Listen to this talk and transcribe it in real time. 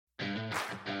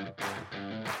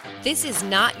This is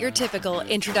not your typical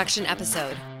introduction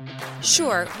episode.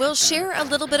 Sure, we'll share a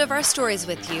little bit of our stories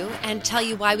with you and tell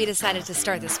you why we decided to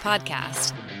start this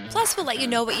podcast. Plus, we'll let you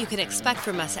know what you can expect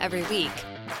from us every week.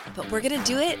 But we're going to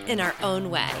do it in our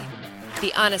own way.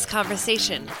 The Honest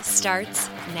Conversation starts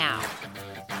now.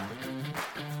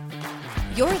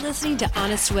 You're listening to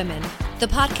Honest Women, the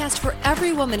podcast for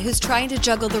every woman who's trying to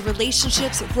juggle the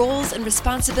relationships, roles, and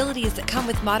responsibilities that come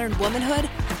with modern womanhood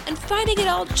and finding it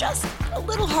all just a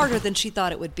little harder than she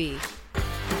thought it would be.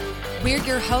 We're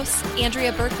your hosts,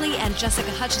 Andrea Berkeley and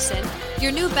Jessica Hutchison,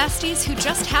 your new besties who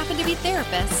just happen to be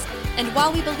therapists. And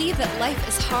while we believe that life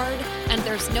is hard and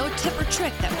there's no tip or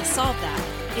trick that will solve that,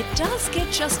 it does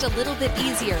get just a little bit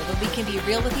easier when we can be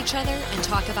real with each other and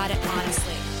talk about it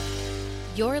honestly.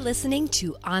 You're listening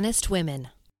to Honest Women.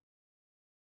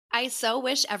 I so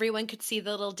wish everyone could see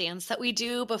the little dance that we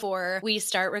do before we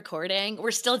start recording.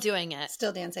 We're still doing it.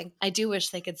 Still dancing. I do wish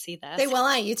they could see this. They will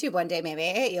on YouTube one day, maybe.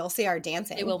 Hey, you'll see our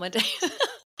dancing. They will one day.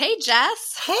 Hey,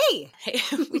 Jess. Hey.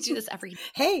 We do this every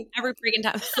freaking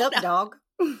time. Sup, dog?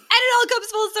 And it all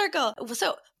comes full circle.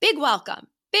 So big welcome.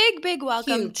 Big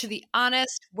welcome Huge. to the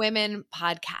Honest Women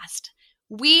podcast.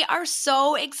 We are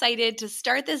so excited to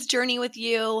start this journey with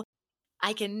you.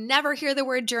 I can never hear the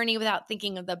word journey without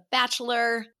thinking of The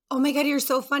Bachelor. Oh my God, you're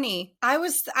so funny. I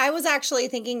was actually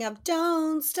thinking of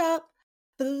Don't Stop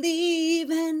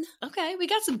Believing. Okay, we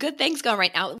got some good things going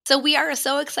right now. So we are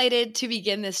so excited to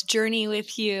begin this journey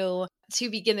with you, to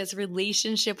begin this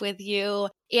relationship with you.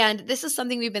 And this is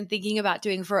something we've been thinking about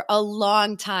doing for a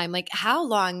long time. Like, how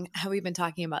long have we been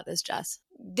talking about this, Jess?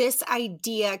 This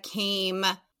idea came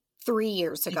 3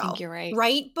 years ago. I think you're right.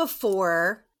 Right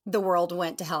before the world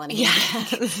went to hell in a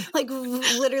handbag. Like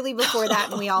literally before that,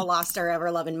 and we all lost our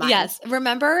ever-loving minds. Yes.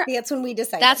 Remember? That's when we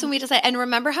decided. That's when we decided. And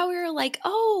remember how we were like,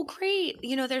 oh, great.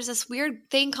 You know, there's this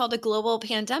weird thing called a global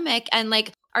pandemic. And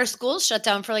like our schools shut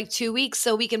down for like 2 weeks,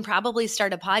 so we can probably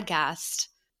start a podcast.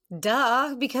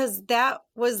 Duh, because that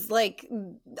was like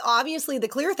obviously the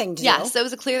clear thing to do. Yes, that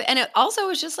was a clear, and it also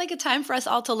was just like a time for us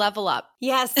all to level up.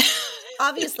 Yes,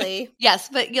 obviously. Yes,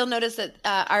 but you'll notice that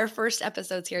our first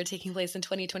episodes here are taking place in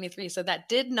 2023, so that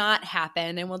did not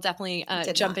happen, and we'll definitely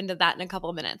jump into that in a couple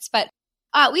of minutes. But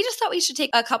we just thought we should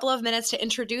take a couple of minutes to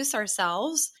introduce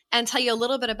ourselves and tell you a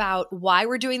little bit about why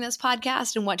we're doing this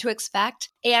podcast and what to expect,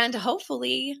 and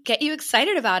hopefully get you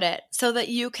excited about it so that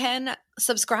you can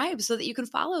subscribe, so that you can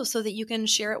follow, so that you can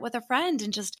share it with a friend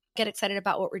and just get excited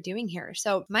about what we're doing here.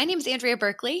 So my name is Andrea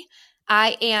Berkeley.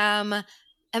 I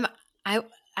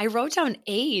wrote down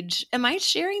age. Am I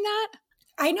sharing that?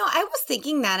 I know. I was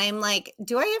thinking that. I'm like,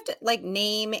 do I have to like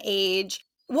name, age?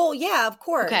 Well, yeah, of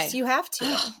course. Okay. You have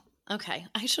to. Okay.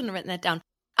 I shouldn't have written that down.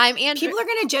 I'm Andrea. People are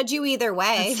going to judge you either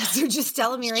way. So just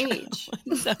tell them your age.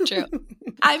 So true.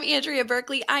 I'm Andrea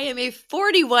Berkeley. I am a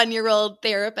 41-year-old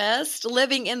therapist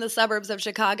living in the suburbs of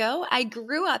Chicago. I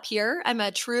grew up here. I'm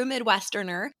a true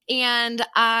Midwesterner. And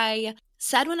I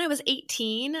said when I was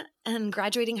 18 and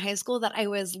graduating high school that I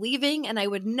was leaving and I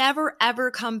would never, ever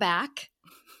come back.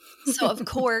 So, of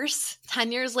course,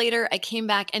 10 years later, I came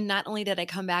back. And not only did I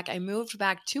come back, I moved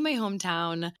back to my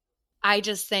hometown. I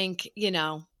just think,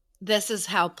 this is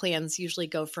how plans usually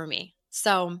go for me.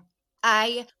 So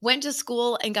I went to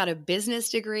school and got a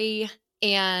business degree,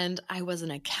 and I was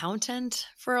an accountant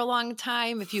for a long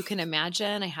time. If you can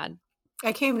imagine, I can't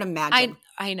even imagine.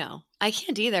 I know. I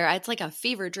can't either. It's like a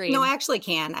fever dream. No, I actually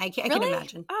can. I can Really?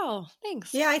 imagine. Oh,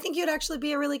 thanks. Yeah, I think you'd actually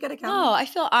be a really good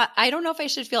accountant. Oh, I don't know if I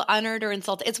should feel honored or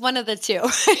insulted. It's one of the two.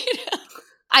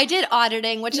 I did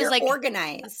auditing, which You're is like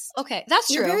organized. Okay, that's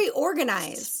true. You're very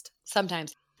organized.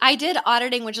 Sometimes. I did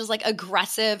auditing, which is like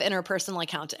aggressive interpersonal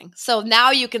accounting. So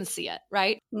now you can see it,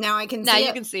 right? Now I can see Now it.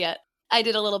 you can see it. I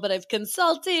did a little bit of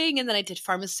consulting, and then I did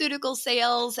pharmaceutical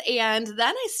sales, and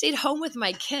then I stayed home with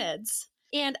my kids.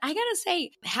 And I gotta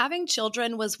say, having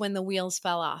children was when the wheels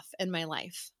fell off in my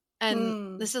life.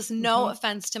 And this is no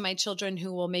offense to my children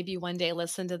who will maybe one day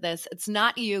listen to this. It's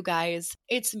not you guys.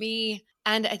 It's me.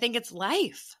 And I think it's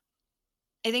life.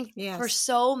 I think for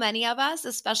so many of us,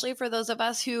 especially for those of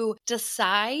us who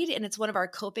decide, and it's one of our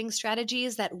coping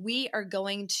strategies, that we are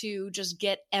going to just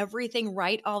get everything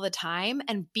right all the time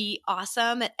and be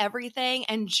awesome at everything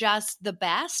and just the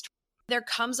best. There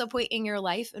comes a point in your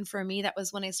life, and for me, that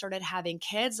was when I started having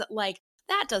kids, like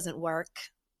that doesn't work.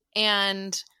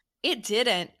 And it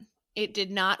didn't. It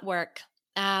did not work.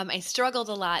 I struggled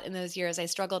a lot in those years. I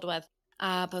struggled with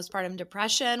postpartum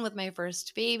depression with my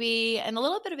first baby, and a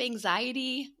little bit of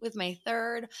anxiety with my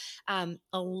third, a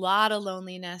lot of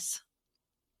loneliness,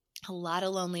 a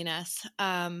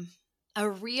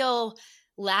real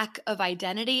lack of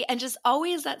identity, and just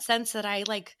always that sense that I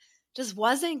just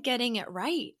wasn't getting it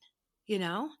right. you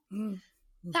know?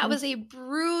 Mm-hmm. That was a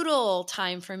brutal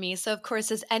time for me. So, of course,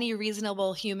 as any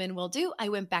reasonable human will do, I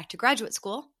went back to graduate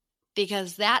school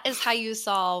because that is how you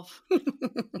solve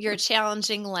your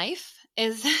challenging life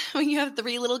is when you have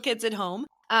 3 little kids at home.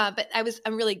 But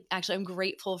I'm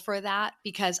grateful for that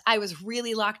because I was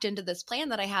really locked into this plan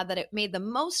that I had that it made the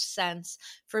most sense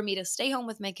for me to stay home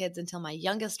with my kids until my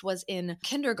youngest was in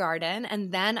kindergarten.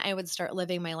 And then I would start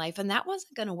living my life. And that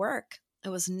wasn't going to work. It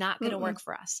was not going to work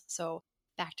for us. So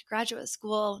back to graduate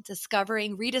school,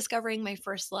 rediscovering my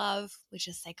first love, which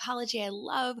is psychology. I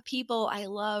love people. I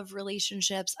love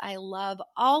relationships. I love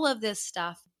all of this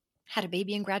stuff. Had a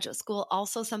baby in graduate school,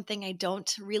 also something I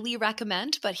don't really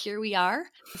recommend, but here we are.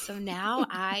 So now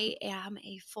I am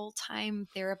a full-time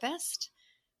therapist,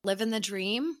 living the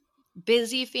dream,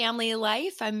 busy family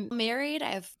life. I'm married.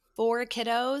 I have 4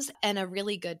 kiddos and a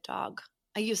really good dog.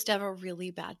 I used to have a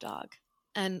really bad dog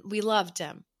and we loved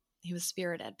him. He was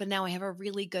spirited, but now I have a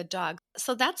really good dog.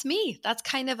 So that's me. That's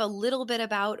kind of a little bit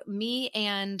about me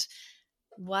and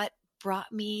what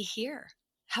brought me here.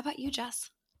 How about you,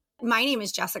 Jess? My name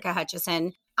is Jessica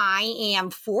Hutchison. I am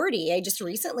 40. I just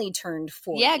recently turned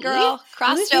 40. Yeah, girl,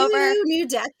 crossed over. New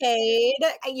decade.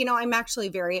 I'm actually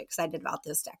very excited about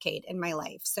this decade in my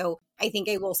life. So I think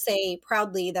I will say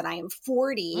proudly that I am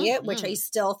 40, which I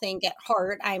still think at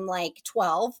heart I'm like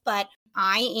 12, but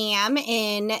I am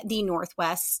in the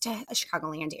Northwest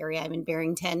Chicagoland area. I'm in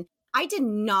Barrington. I did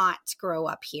not grow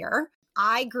up here.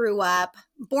 I grew up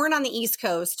born on the East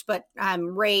Coast, but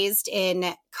I'm raised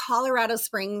in Colorado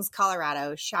Springs,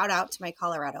 Colorado. Shout out to my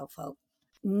Colorado folk.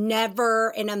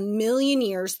 Never in a million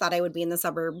years thought I would be in the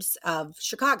suburbs of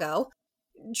Chicago.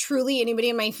 Truly, anybody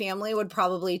in my family would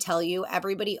probably tell you,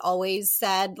 everybody always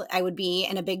said I would be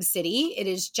in a big city. It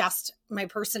is just my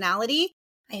personality.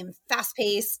 I am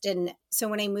fast-paced. And so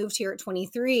when I moved here at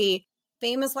 23,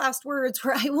 famous last words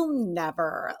were, I will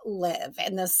never live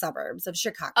in the suburbs of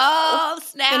Chicago. Oh,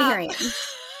 snap. And here I am.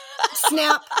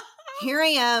 Snap. Here I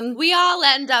am. We all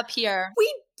end up here.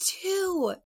 We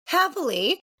do.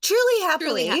 Happily. Truly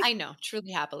happily.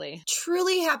 Truly happily.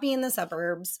 Truly happy in the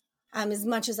suburbs. As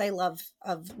much as I love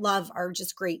our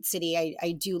just great city,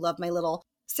 I do love my little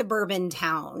suburban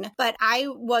town. But I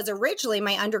was originally,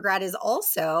 my undergrad is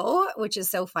also, which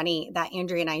is so funny that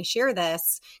Andrea and I share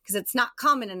this because it's not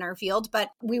common in our field, but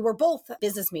we were both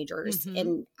business majors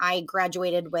and I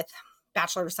graduated with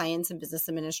Bachelor of Science in Business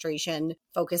Administration,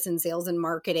 focus in sales and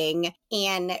marketing.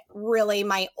 And really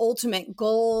my ultimate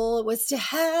goal was to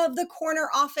have the corner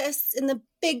office in the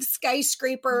big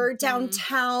skyscraper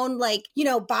downtown, like,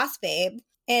 boss babe,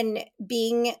 and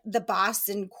being the boss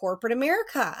in corporate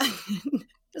America.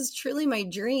 It was truly my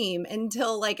dream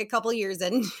until like a couple years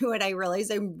into it, I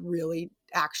realized I'm really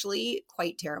actually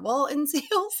quite terrible in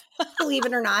sales, believe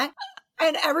it or not.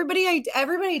 And everybody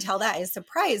I tell that is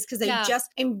surprised because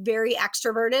I'm very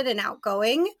extroverted and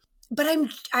outgoing, but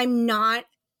I'm not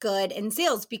good in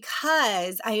sales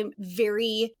because I'm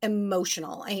very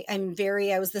emotional. I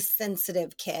was the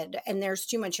sensitive kid and there's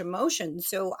too much emotion.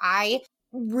 So I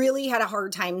really had a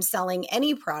hard time selling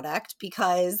any product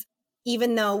because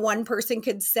even though one person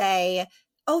could say,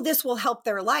 oh, this will help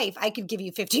their life, I could give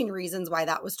you 15 reasons why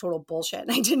that was total bullshit.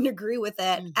 And I didn't agree with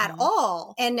it at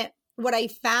all. And what I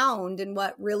found and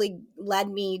what really led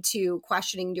me to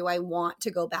questioning, do I want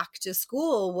to go back to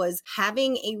school, was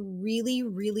having a really,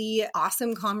 really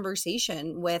awesome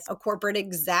conversation with a corporate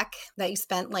exec that I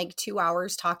spent like 2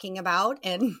 hours talking about,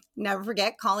 and never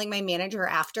forget calling my manager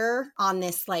after on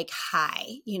this like high,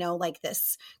 like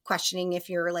this questioning if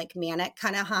you're like manic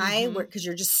kind of high because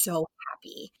you're just so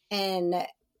happy. And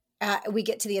we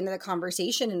get to the end of the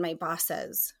conversation and my boss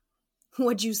says,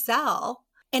 "What'd you sell?"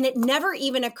 And it never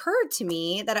even occurred to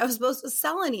me that I was supposed to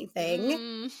sell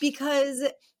anything because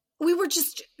we were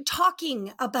just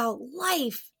talking about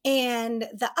life and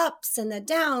the ups and the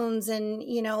downs. And,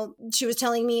 she was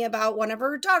telling me about one of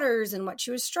her daughters and what she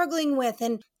was struggling with.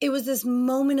 And it was this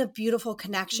moment of beautiful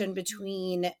connection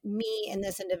between me and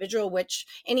this individual, which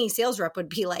any sales rep would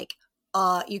be like,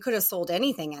 you could have sold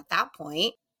anything at that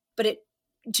point. But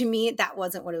to me, that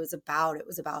wasn't what it was about. It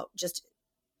was about just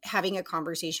having a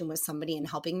conversation with somebody and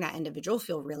helping that individual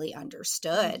feel really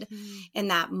understood in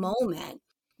that moment,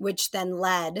 which then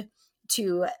led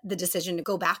to the decision to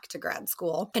go back to grad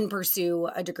school and pursue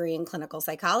a degree in clinical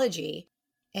psychology.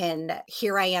 And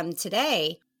here I am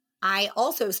today. I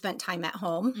also spent time at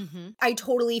home. Mm-hmm. I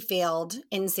totally failed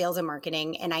in sales and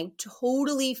marketing, and I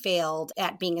totally failed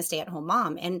at being a stay-at-home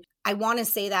mom. And I want to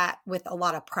say that with a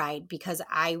lot of pride because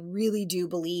I really do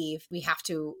believe we have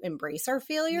to embrace our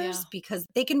failures because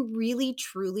they can really,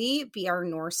 truly be our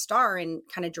North Star and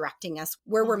kind of directing us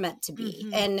where we're meant to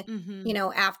be. And, you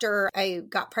know, after I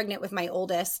got pregnant with my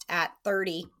oldest at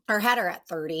 30, or had her at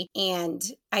 30, and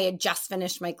I had just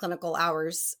finished my clinical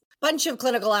hours, bunch of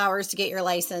clinical hours to get your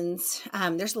license.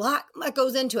 There's a lot that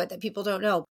goes into it that people don't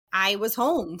know. I was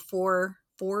home for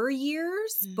 4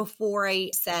 years before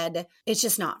I said, it's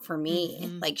just not for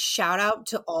me. Like, shout out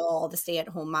to all the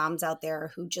stay-at-home moms out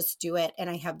there who just do it. And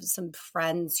I have some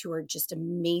friends who are just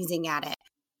amazing at it.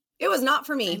 It was not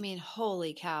for me. I mean,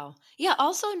 holy cow. Yeah,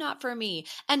 also not for me.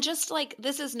 And just like,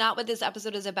 this is not what this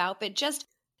episode is about, but just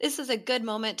this is a good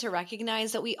moment to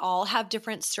recognize that we all have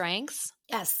different strengths.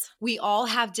 Yes. We all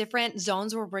have different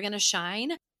zones where we're going to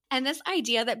shine. And this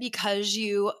idea that because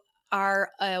you are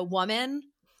a woman,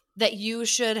 that you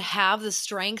should have the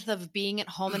strength of being at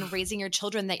home and raising your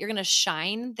children, that you're going to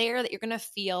shine there, that you're going to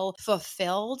feel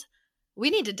fulfilled. We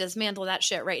need to dismantle that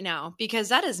shit right now because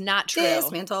that is not true.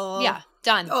 Dismantle. Yeah,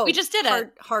 done. Oh, we just did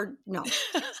it. No,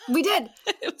 we did.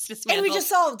 It was dismantled. And we just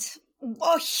solved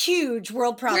a huge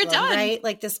world problem, We're done. right?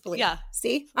 Like disbelief. Yeah.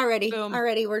 See? Already. Boom.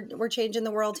 Already we're changing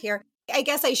the world here. I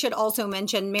guess I should also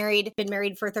mention been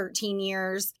married for 13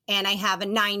 years, and I have a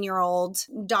 9-year-old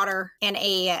daughter and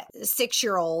a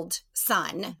 6-year-old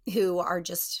son who are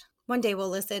just, one day will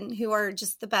listen, who are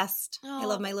just the best. I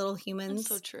love my little humans.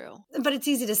 That's so true. But it's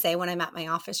easy to say when I'm at my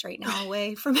office right now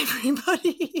away from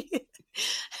everybody.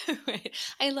 Right.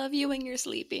 I love you when you're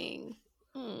sleeping.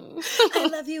 I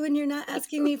love you when you're not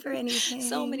asking me for anything.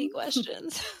 So many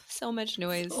questions. So much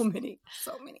noise. So many.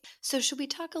 So should we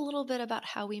talk a little bit about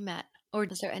how we met? Or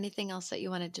is there anything else that you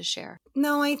wanted to share?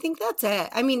 No, I think that's it.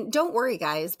 I mean, don't worry,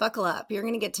 guys. Buckle up. You're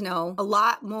going to get to know a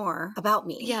lot more about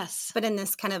me. Yes. But in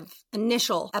this kind of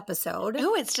initial episode.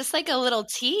 Oh, it's just like a little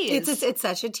tease. It's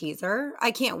such a teaser.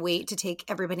 I can't wait to take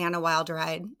everybody on a wild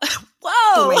ride.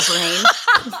 Whoa. Through my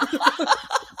brain.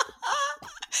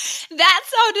 That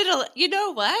sounded, you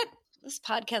know what? This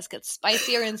podcast gets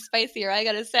spicier and spicier, I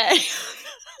got to say.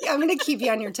 Yeah, I'm going to keep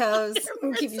you on your toes. I'm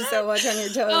going to keep you so much on your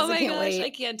toes. Oh my I can't gosh, wait. I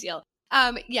can't deal.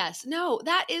 Yes, no,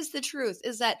 that is the truth,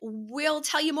 is that we'll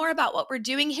tell you more about what we're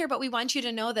doing here, but we want you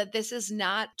to know that this is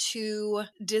not two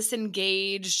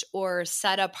disengaged or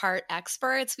set apart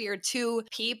experts. We are two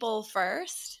people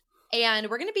first. And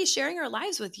we're going to be sharing our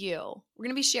lives with you. We're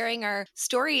going to be sharing our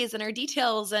stories and our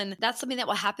details. And that's something that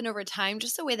will happen over time,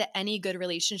 just the way that any good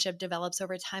relationship develops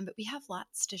over time. But we have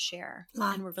lots to share.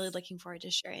 And we're really looking forward to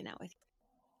sharing that with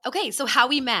you. Okay, so how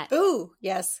we met. Ooh,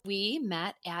 yes. We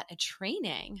met at a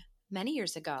training many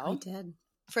years ago. I did.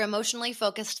 For emotionally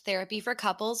focused therapy for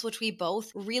couples, which we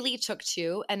both really took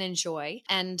to and enjoy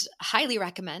and highly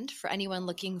recommend for anyone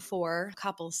looking for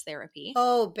couples therapy.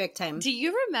 Oh, big time. Do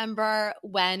you remember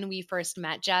when we first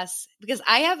met, Jess? Because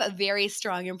I have a very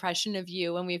strong impression of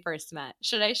you when we first met.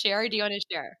 Should I share or do you want to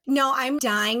share? No, I'm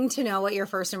dying to know what your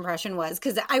first impression was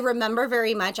because I remember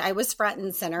very much I was front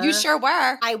and center. You sure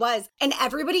were. I was. And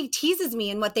everybody teases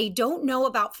me. And what they don't know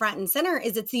about front and center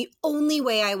is it's the only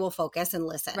way I will focus and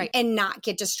listen and not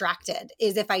get distracted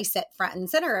is if I sit front and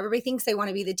center. Everybody thinks they want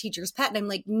to be the teacher's pet. And I'm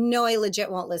like, no, I legit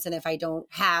won't listen if I don't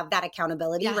have that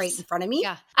accountability right in front of me.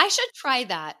 Yeah. I should try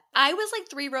that. I was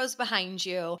like 3 rows behind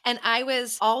you and I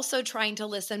was also trying to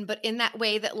listen, but in that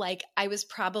way that like I was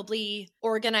probably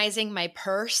organizing my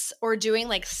purse or doing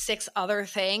like 6 other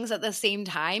things at the same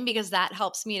time because that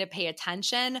helps me to pay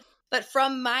attention. But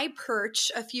from my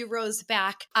perch a few rows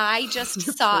back, I just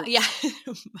saw,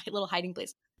 my little hiding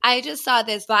place. I just saw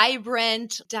this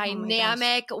vibrant,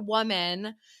 dynamic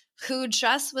woman who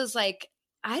just was like,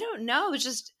 I don't know, was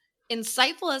just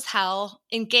insightful as hell,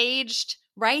 engaged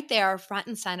right there, front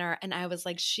and center. And I was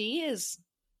like, she is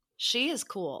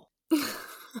cool.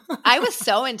 I was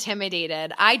so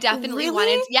intimidated. I definitely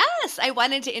I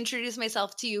wanted to introduce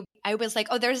myself to you. I was like,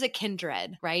 oh, there's a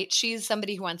kindred, right? She's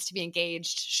somebody who wants to be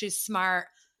engaged. She's smart.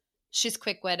 She's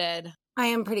quick-witted. I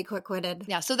am pretty quick-witted.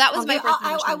 Yeah. So that was my first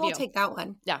impression I of will you. take that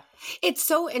one. Yeah. It's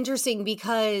so interesting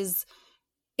because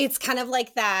it's kind of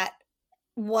like that,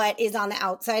 what is on the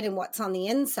outside and what's on the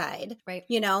inside. Right.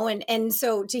 You know, and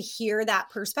so to hear that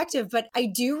perspective, but I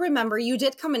do remember you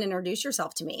did come and introduce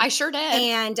yourself to me. I sure did.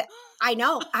 And I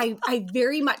know, I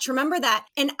very much remember that.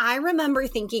 And I remember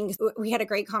thinking, we had a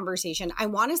great conversation. I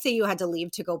want to say you had to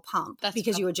leave to go pump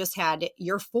because you had just had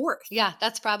your 4th. Yeah,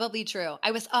 that's probably true.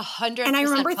 I was 100%. And I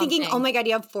remember thinking, pumping. oh my God,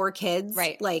 you have 4 kids.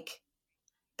 Right. Like,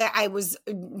 I was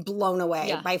blown away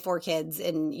Yeah. by 4 kids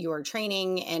and your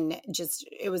training, and just,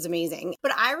 it was amazing.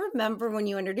 But I remember when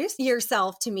you introduced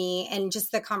yourself to me and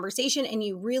just the conversation, and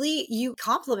you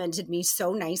complimented me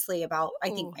so nicely about, I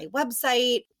think, my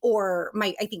website or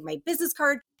my business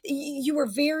card. You were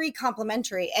very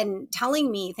complimentary and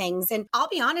telling me things. And I'll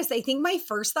be honest, I think my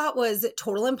first thought was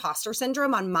total imposter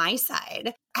syndrome on my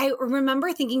side. I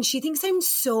remember thinking, she thinks I'm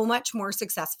so much more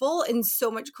successful and so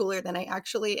much cooler than I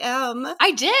actually am.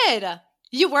 I did.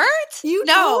 You weren't? You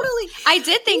no. totally. I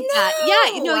did think that.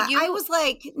 Yeah. No, I was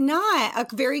like not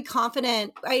a very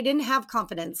confident. I didn't have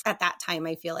confidence at that time,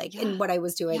 I feel like, in what I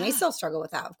was doing. I still struggle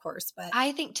with that, of course. But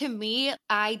I think, to me,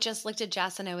 I just looked at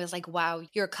Jess and I was like, wow,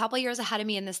 you're a couple years ahead of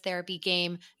me in this therapy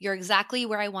game. You're exactly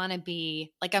where I want to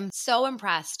be. Like, I'm so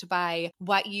impressed by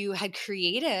what you had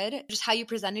created, just how you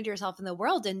presented yourself in the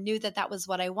world, and knew that that was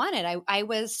what I wanted. I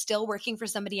was still working for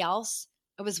somebody else.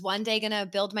 I was one day going to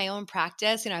build my own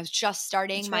practice. I was just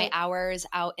starting my hours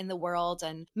out in the world.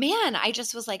 And man, I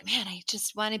just was like, man, I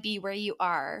just want to be where you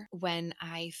are when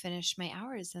I finish my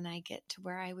hours and I get to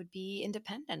where I would be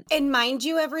independent. And mind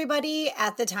you, everybody,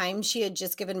 at the time she had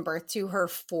just given birth to her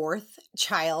 4th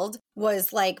child,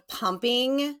 was like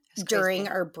pumping during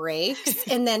our breaks,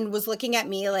 and then was looking at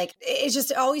me like, it's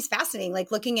just always fascinating,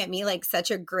 like looking at me like such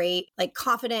a great, like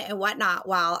confident and whatnot,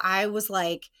 while I was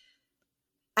like,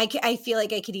 I feel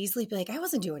like I could easily be like, I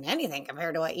wasn't doing anything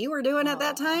compared to what you were doing at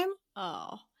that time.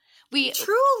 We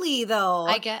truly, though.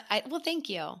 Well, thank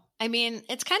you. I mean,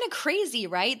 it's kind of crazy,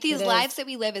 right? These lives that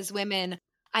we live as women.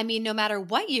 I mean, no matter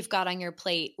what you've got on your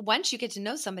plate, once you get to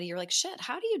know somebody, you're like, shit,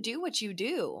 how do you do what you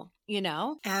do? You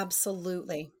know?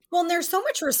 Absolutely. Well, and there's so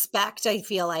much respect, I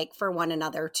feel like, for one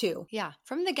another too. Yeah,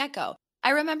 from the get-go.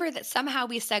 I remember that somehow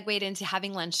we segued into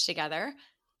having lunch together.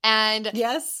 And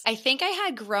yes, I think I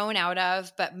had grown out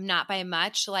of, but not by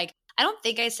much. Like, I don't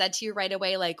think I said to you right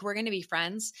away, like, we're going to be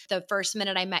friends the first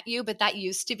minute I met you, but that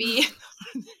used to be,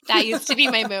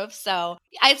 my move. So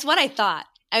it's what I thought.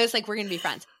 I was like, we're going to be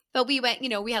friends. But we went,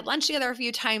 we had lunch together a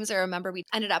few times. I remember we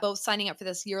ended up both signing up for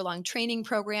this year-long training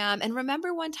program. And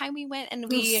remember one time we went and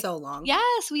we, so long.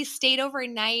 Yes, we stayed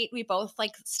overnight. We both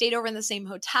stayed over in the same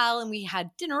hotel, and we had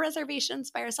dinner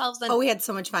reservations by ourselves. And we had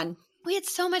so much fun. We had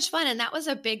so much fun. And that was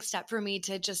a big step for me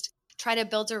to just try to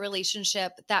build a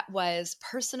relationship that was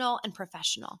personal and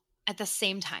professional at the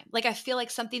same time. Like, I feel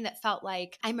like something that felt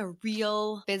like I'm a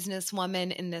real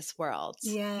businesswoman in this world,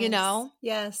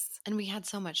 Yes. And we had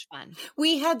so much fun.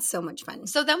 We had so much fun.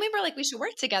 So then we were like, we should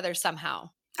work together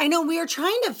somehow. I know, we were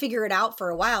trying to figure it out for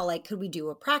a while. Like, could we do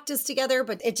a practice together?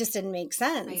 But it just didn't make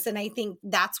sense. Right. And I think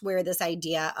that's where this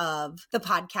idea of the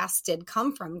podcast did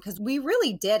come from, because we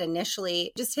really did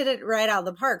initially just hit it right out of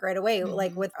the park right away,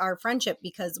 like with our friendship,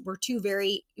 because we're two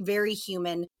very, very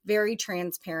human, very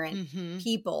transparent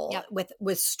people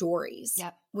with stories,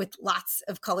 with lots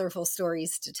of colorful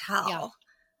stories to tell. Yeah.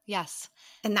 Yes.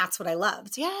 And that's what I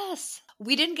loved. Yes.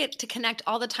 We didn't get to connect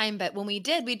all the time, but when we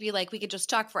did, we'd be like, we could just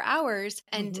talk for hours.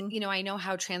 And, I know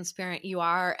how transparent you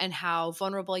are and how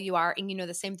vulnerable you are. And you know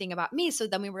the same thing about me. So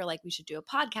then we were like, we should do a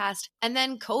podcast. And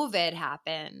then COVID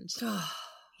happened.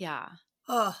 Yeah.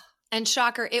 And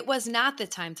shocker, it was not the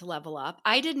time to level up.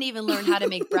 I didn't even learn how to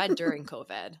make bread during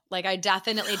COVID. Like, I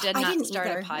definitely did not start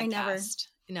a podcast. I never.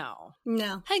 No.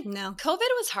 Hey, COVID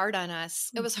was hard on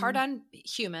us. It was hard on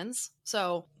humans.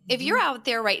 So if you're out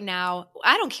there right now,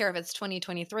 I don't care if it's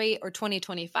 2023 or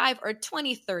 2025 or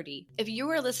 2030. If you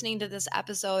are listening to this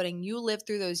episode and you lived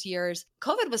through those years,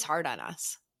 COVID was hard on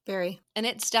us. Very. And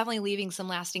it's definitely leaving some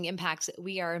lasting impacts that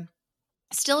we are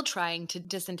still trying to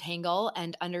disentangle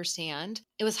and understand.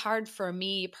 It was hard for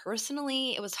me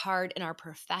personally. It was hard in our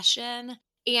profession.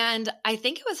 And I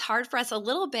think it was hard for us a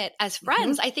little bit as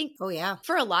friends. I think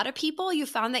for a lot of people, you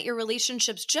found that your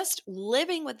relationships, just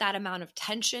living with that amount of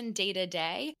tension day to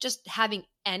day, just having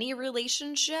any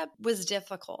relationship was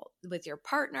difficult with your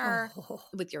partner,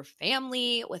 with your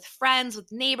family, with friends,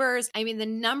 with neighbors. I mean, the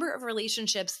number of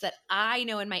relationships that I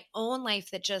know in my own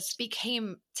life that just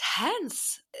became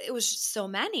tense, it was just so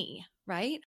many,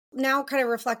 right? Now, kind of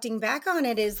reflecting back on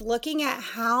it, is looking at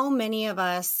how many of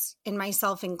us, and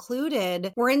myself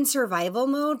included, were in survival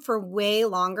mode for way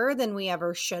longer than we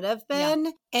ever should have been.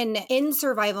 Yeah. And in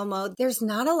survival mode, there's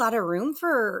not a lot of room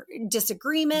for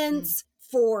disagreements,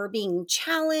 for being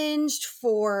challenged,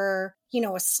 for,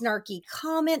 a snarky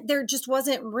comment. There just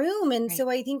wasn't room. And so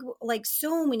I think like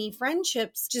so many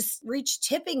friendships just reached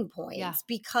tipping points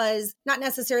because not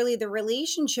necessarily the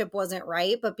relationship wasn't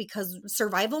right, but because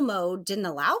survival mode didn't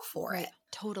allow for it.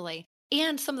 Totally.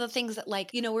 And some of the things that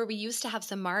like, where we used to have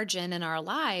some margin in our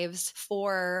lives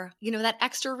for, that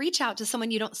extra reach out to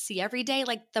someone you don't see every day,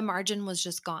 like the margin was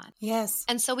just gone. Yes.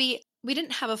 And so we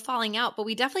didn't have a falling out, but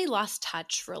we definitely lost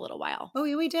touch for a little while. Oh,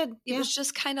 we did. It was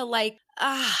just kind of like,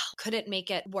 couldn't make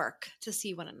it work to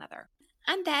see one another.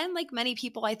 And then like many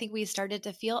people, I think we started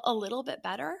to feel a little bit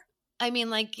better. I mean,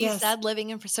 like you said, living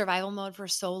in survival mode for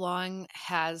so long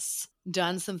has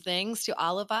done some things to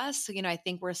all of us. So, I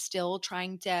think we're still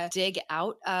trying to dig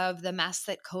out of the mess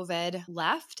that COVID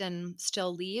left and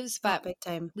still leaves, but big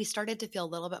time. We started to feel a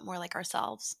little bit more like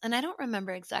ourselves. And I don't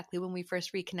remember exactly when we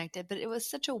first reconnected, but it was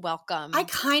such a welcome. I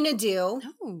kind of do.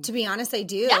 To be honest, I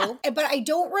do. Yeah. But I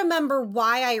don't remember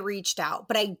why I reached out,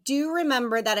 but I do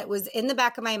remember that it was in the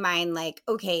back of my mind, like,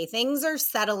 okay, things are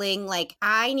settling. Like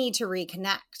I need to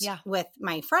reconnect with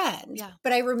my friend. Yeah.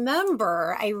 But I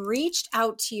remember I reached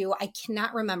out to you. I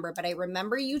cannot remember, but I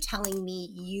remember you telling me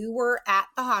you were at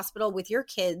the hospital with your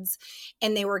kids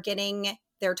and they were getting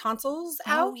their tonsils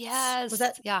out. Oh, yes. Was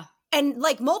that? Yeah. And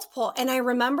like multiple. And I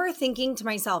remember thinking to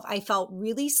myself, I felt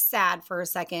really sad for a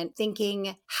second,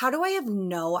 thinking, how do I have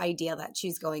no idea that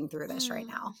she's going through this right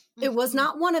now? Mm-hmm. It was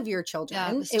not one of your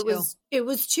children. Yeah, it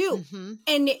was two. Mm-hmm.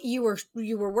 And you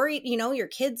were worried, your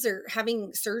kids are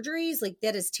having surgeries. Like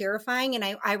that is terrifying.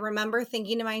 And I remember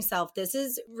thinking to myself, this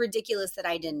is ridiculous that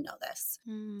I didn't know this,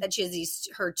 that she has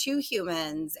her two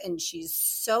humans and she's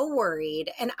so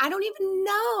worried and I don't even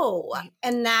know. Right.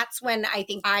 And that's when I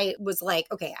think I was like,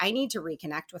 okay, I need to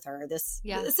reconnect with her. This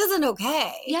isn't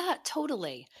okay. Yeah,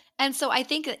 totally. And so I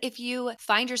think if you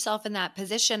find yourself in that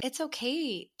position, it's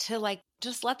okay to like,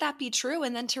 just let that be true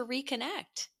and then to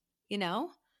reconnect,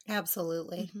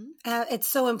 Absolutely. Mm-hmm. It's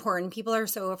so important. People are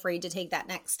so afraid to take that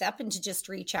next step and to just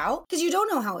reach out because you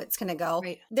don't know how it's going to go.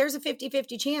 Right. There's a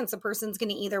 50-50 chance a person's going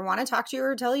to either want to talk to you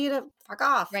or tell you to fuck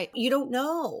off. Right. You don't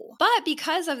know. But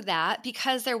because of that,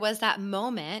 because there was that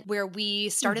moment where we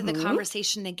started the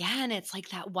conversation again, it's like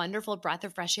that wonderful breath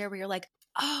of fresh air where you're like,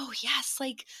 oh, yes,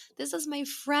 like this is my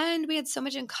friend. We had so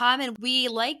much in common. We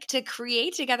like to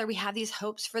create together. We have these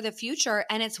hopes for the future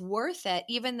and it's worth it,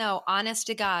 even though, honest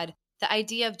to God, the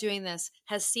idea of doing this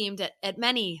has seemed at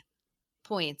many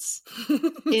points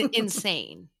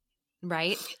insane,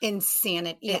 right?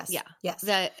 Insanity. Yes. Yes.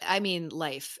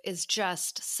 Life is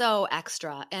just so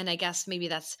extra. And I guess maybe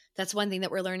that's one thing that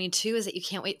we're learning too, is that you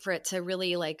can't wait for it to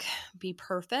really like be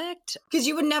perfect. Because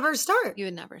you would never start. You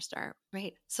would never start.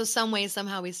 Right. So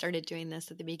somehow we started doing this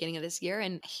at the beginning of this year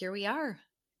and here we are.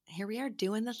 Here we are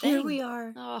doing the thing. Here we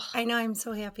are. Oh. I know. I'm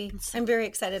so happy. I'm very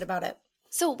excited about it.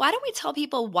 So why don't we tell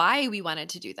people why we wanted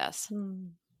to do this?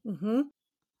 Mm-hmm.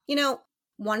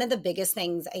 One of the biggest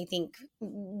things I think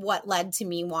what led to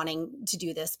me wanting to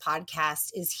do this podcast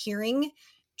is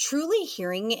truly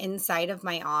hearing inside of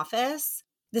my office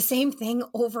the same thing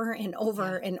over and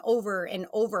over and over and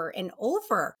over and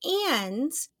over.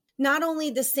 And not only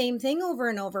the same thing over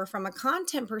and over from a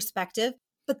content perspective,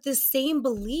 but the same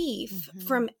belief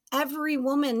from every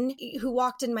woman who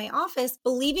walked in my office,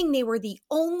 believing they were the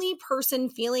only person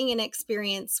feeling and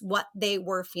experience what they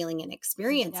were feeling and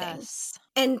experiencing. Yes.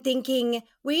 And thinking,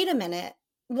 wait a minute,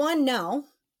 no.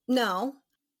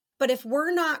 But if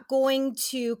we're not going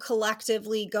to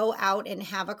collectively go out and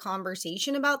have a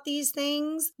conversation about these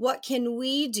things, what can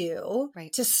we do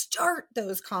to start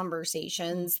those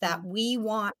conversations that we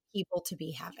want people to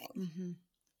be having? Mm-hmm.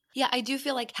 Yeah, I do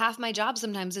feel like half my job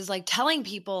sometimes is like telling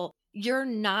people you're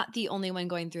not the only one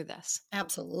going through this.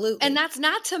 Absolutely. And that's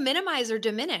not to minimize or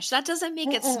diminish. That doesn't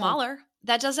make it smaller.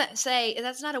 That's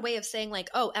not a way of saying like,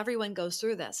 oh, everyone goes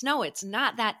through this. No, it's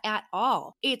not that at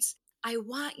all. It's, I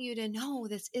want you to know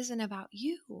this isn't about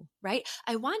you, right?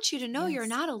 I want you to know you're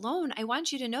not alone. I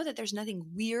want you to know that there's nothing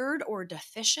weird or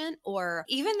deficient or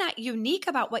even that unique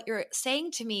about what you're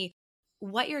saying to me.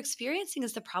 What you're experiencing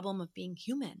is the problem of being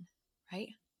human, right?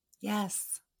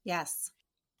 Yes.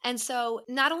 And so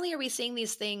not only are we seeing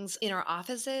these things in our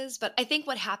offices, but I think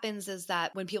what happens is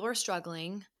that when people are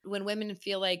struggling, when women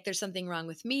feel like there's something wrong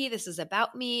with me, this is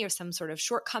about me or some sort of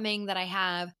shortcoming that I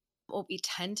have, what we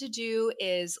tend to do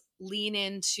is lean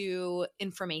into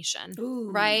information,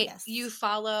 right? Yes. You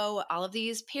follow all of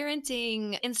these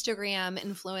parenting Instagram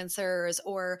influencers,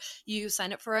 or you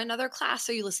sign up for another class,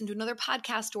 or you listen to another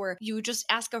podcast, or you just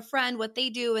ask a friend what they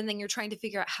do. And then you're trying to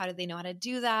figure out how do they know how to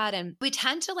do that. And we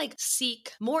tend to like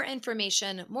seek more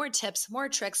information, more tips, more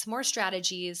tricks, more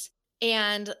strategies.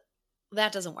 And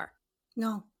that doesn't work.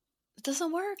 No. It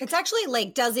doesn't work. It's actually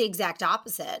like does the exact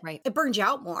opposite. Right. It burns you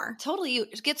out more. Totally. You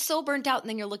get so burnt out and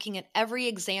then you're looking at every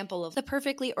example of the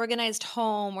perfectly organized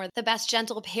home or the best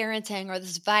gentle parenting or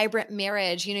this vibrant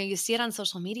marriage. You see it on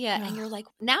social media and you're like,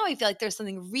 now I feel like there's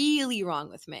something really wrong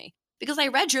with me because I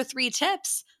read your 3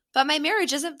 tips, but my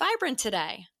marriage isn't vibrant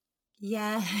today.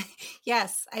 Yeah.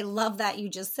 Yes. I love that you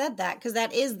just said that, because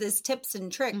that is this tips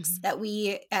and tricks that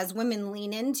we as women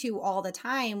lean into all the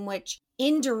time, which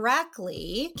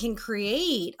indirectly can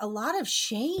create a lot of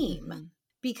shame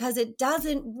because it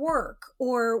doesn't work.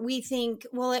 Or we think,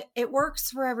 well, it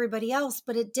works for everybody else,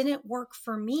 but it didn't work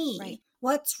for me. Right.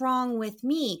 What's wrong with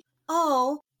me?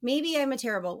 Oh, maybe I'm a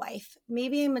terrible wife.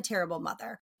 Maybe I'm a terrible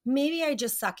mother. Maybe I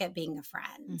just suck at being a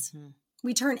friend.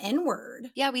 We turn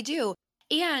inward. Yeah, we do.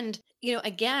 And,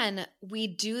 again, we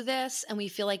do this and we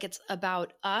feel like it's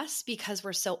about us because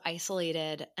we're so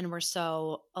isolated and we're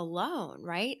so alone,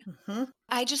 right?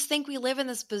 I just think we live in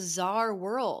this bizarre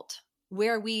world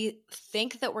where we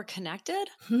think that we're connected,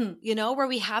 where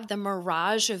we have the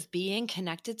mirage of being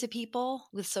connected to people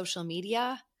with social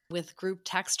media, with group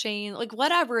text chain, like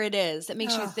whatever it is that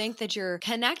makes you think that you're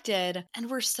connected. And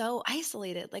we're so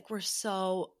isolated, like we're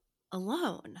so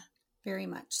alone. Very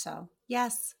much so.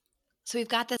 Yes. So we've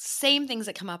got the same things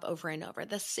that come up over and over,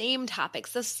 the same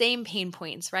topics, the same pain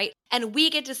points, right? And we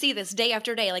get to see this day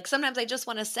after day. Like sometimes I just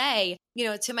want to say,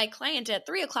 to my client at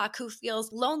 3:00 who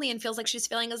feels lonely and feels like she's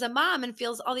failing as a mom and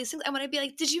feels all these things, I want to be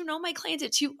like, did you know my client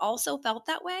at 2 also felt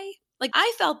that way? Like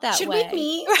I felt that way. Should we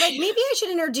meet? Like maybe I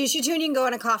should introduce you to and you can go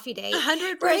on a coffee date.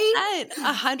 100%. Right?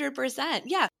 100%.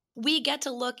 Yeah. We get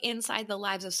to look inside the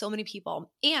lives of so many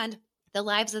people, and the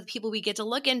lives of the people we get to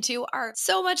look into are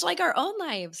so much like our own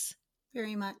lives.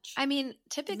 Very much. I mean,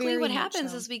 typically what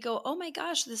happens is we go, oh my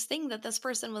gosh, this thing that this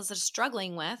person was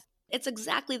struggling with, it's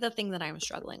exactly the thing that I'm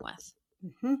struggling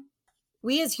with.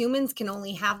 We as humans can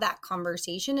only have that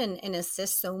conversation and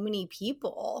assist so many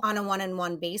people on a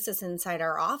one-on-one basis inside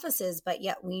our offices, but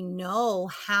yet we know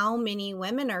how many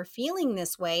women are feeling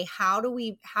this way. How do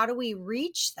we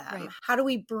reach them? Right. How do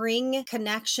we bring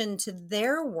connection to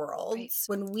their worlds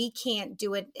when we can't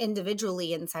do it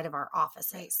individually inside of our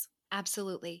offices? Right.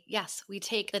 Absolutely. Yes. We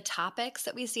take the topics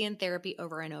that we see in therapy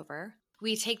over and over.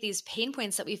 We take these pain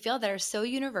points that we feel that are so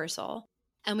universal,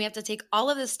 and we have to take all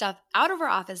of this stuff out of our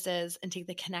offices and take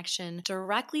the connection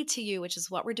directly to you, which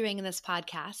is what we're doing in this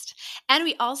podcast. And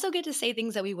we also get to say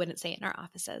things that we wouldn't say in our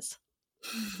offices.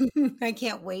 I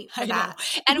can't wait for that.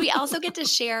 And we also get to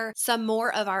share some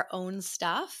more of our own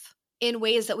stuff in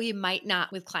ways that we might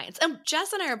not with clients. And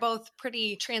Jess and I are both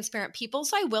pretty transparent people,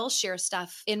 so I will share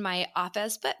stuff in my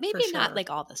office, but maybe not like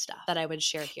all the stuff that I would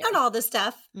share here. Not all the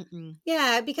stuff.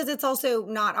 Yeah, because it's also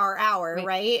not our hour,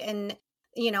 right? And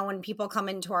when people come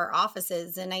into our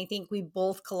offices, and I think we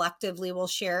both collectively will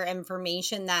share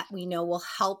information that we know will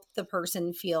help the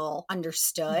person feel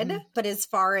understood. But as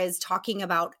far as talking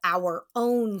about our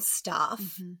own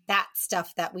stuff, that's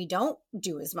stuff that we don't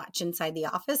do as much inside the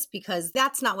office, because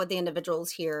that's not what the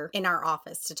individuals here in our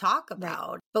office to talk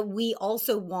about. Right. But we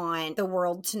also want the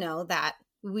world to know that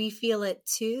we feel it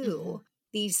too.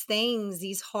 These things,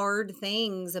 these hard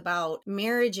things about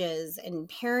marriages and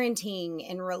parenting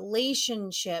and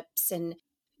relationships and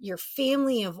your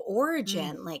family of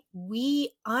origin, like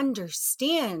we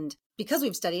understand because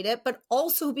we've studied it, but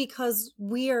also because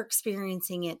we are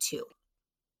experiencing it too.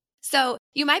 So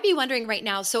you might be wondering right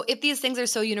now, so if these things are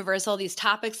so universal, these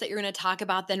topics that you're going to talk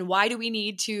about, then why do we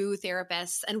need 2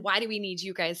 therapists and why do we need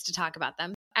you guys to talk about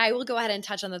them? I will go ahead and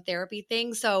touch on the therapy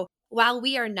thing. So while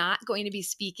we are not going to be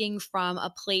speaking from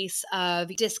a place of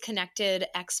disconnected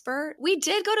expert, we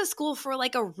did go to school for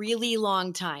like a really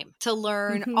long time to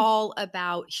learn all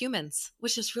about humans,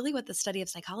 which is really what the study of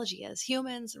psychology is,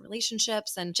 humans and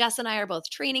relationships. And Jess and I are both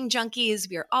training junkies.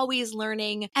 We are always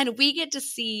learning, and we get to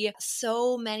see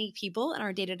so many people in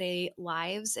our day-to-day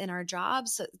lives, in our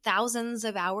jobs, thousands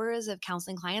of hours of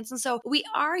counseling clients. And so we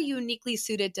are uniquely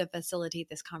suited to facilitate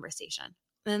this conversation.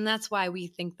 And that's why we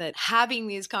think that having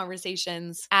these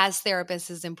conversations as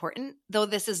therapists is important, though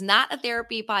this is not a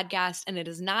therapy podcast and it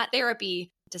is not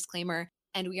therapy, disclaimer.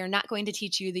 And we are not going to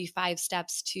teach you the 5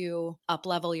 steps to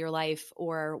up-level your life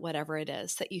or whatever it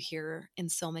is that you hear in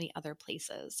so many other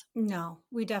places. No,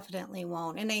 we definitely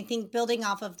won't. And I think building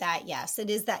off of that, yes, it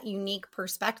is that unique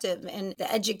perspective and the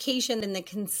education and the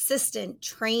consistent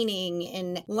training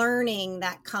and learning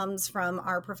that comes from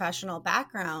our professional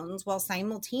backgrounds, while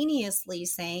simultaneously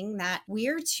saying that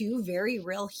we're 2 very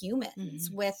real humans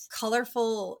with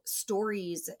colorful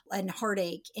stories and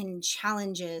heartache and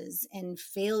challenges and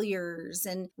failures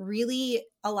and really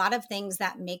a lot of things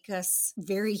that make us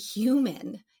very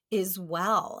human as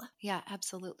well. Yeah,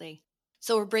 absolutely.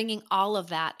 So we're bringing all of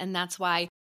that. And that's why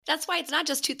it's not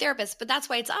just 2 therapists, but that's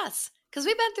why it's us, because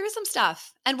we've been through some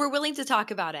stuff and we're willing to talk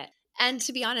about it. And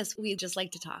to be honest, we just like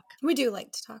to talk. We do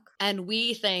like to talk. And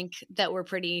we think that we're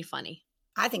pretty funny.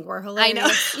 I think we're hilarious.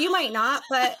 I know. You might not,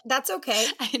 but that's okay.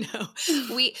 I know.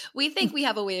 We think we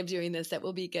have a way of doing this that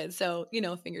will be good. So,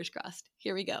 fingers crossed.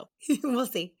 Here we go. We'll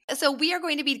see. So we are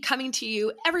going to be coming to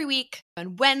you every week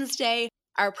on Wednesday.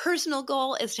 Our personal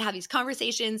goal is to have these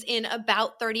conversations in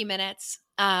about 30 minutes.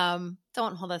 Don't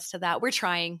hold us to that. We're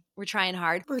trying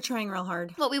hard. We're trying real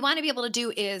hard. What we want to be able to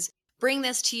do is bring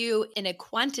this to you in a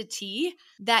quantity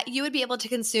that you would be able to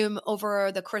consume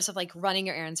over the course of like running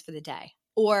your errands for the day.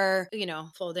 Or,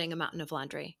 folding a mountain of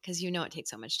laundry because it takes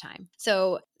so much time.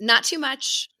 So not too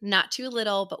much, not too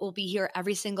little, but we'll be here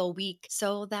every single week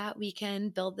so that we can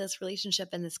build this relationship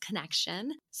and this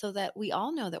connection so that we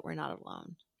all know that we're not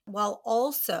alone. Well,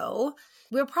 also,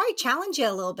 we'll probably challenge you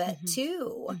a little bit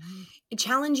too.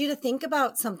 Challenge you to think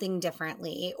about something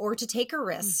differently or to take a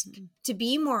risk, to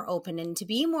be more open and to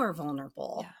be more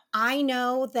vulnerable. Yeah. I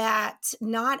know that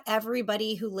not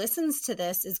everybody who listens to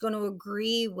this is going to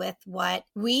agree with what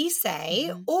we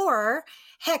say, or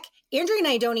heck, Andrea and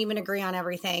I don't even agree on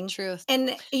everything. Truth.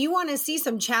 And you want to see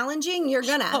some challenging, you're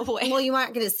going to. Well, you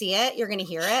aren't going to see it. You're going to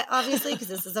hear it, obviously, because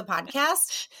this is a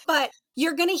podcast. But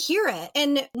you're going to hear it.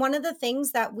 And one of the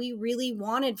things that we really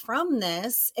wanted from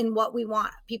this and what we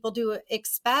want people to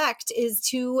expect is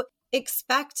to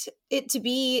expect it to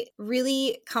be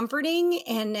really comforting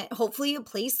and hopefully a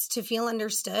place to feel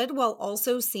understood, while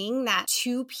also seeing that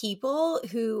two people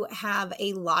who have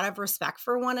a lot of respect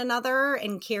for one another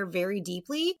and care very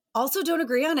deeply also don't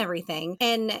agree on everything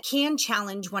and can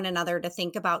challenge one another to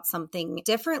think about something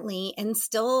differently and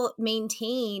still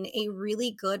maintain a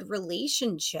really good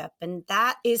relationship. And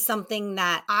that is something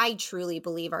that I truly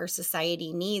believe our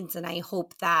society needs. And I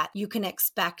hope that you can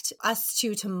expect us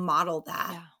to model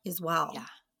that as well. Yeah,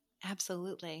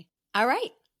 absolutely. All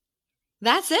right.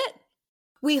 That's it.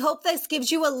 We hope this gives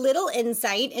you a little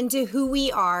insight into who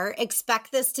we are.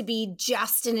 Expect this to be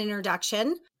just an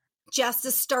introduction, just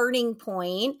a starting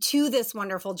point to this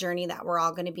wonderful journey that we're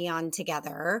all going to be on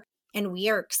together. And we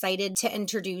are excited to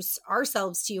introduce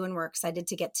ourselves to you, and we're excited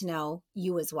to get to know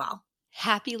you as well.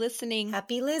 Happy listening.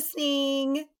 Happy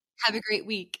listening. Have a great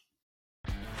week.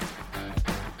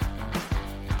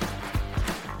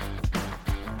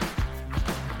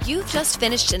 You've just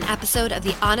finished an episode of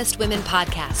the Honest Women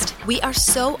podcast. We are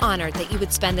so honored that you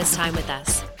would spend this time with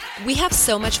us. We have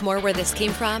so much more where this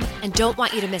came from and don't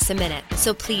want you to miss a minute.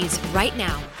 So please, right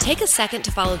now, take a second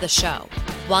to follow the show.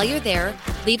 While you're there,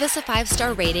 leave us a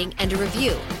 5-star rating and a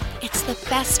review. It's the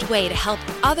best way to help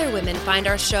other women find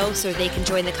our show so they can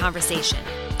join the conversation.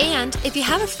 And if you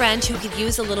have a friend who could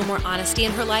use a little more honesty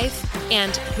in her life,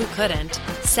 and who couldn't,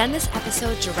 send this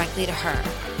episode directly to her.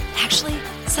 Actually,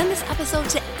 send this episode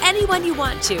to anyone you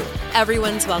want to.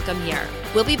 Everyone's welcome here.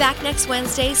 We'll be back next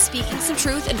Wednesday speaking some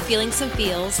truth and feeling some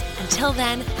feels. Until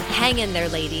then, hang in there,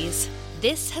 ladies.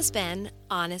 This has been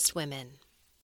Honest Women.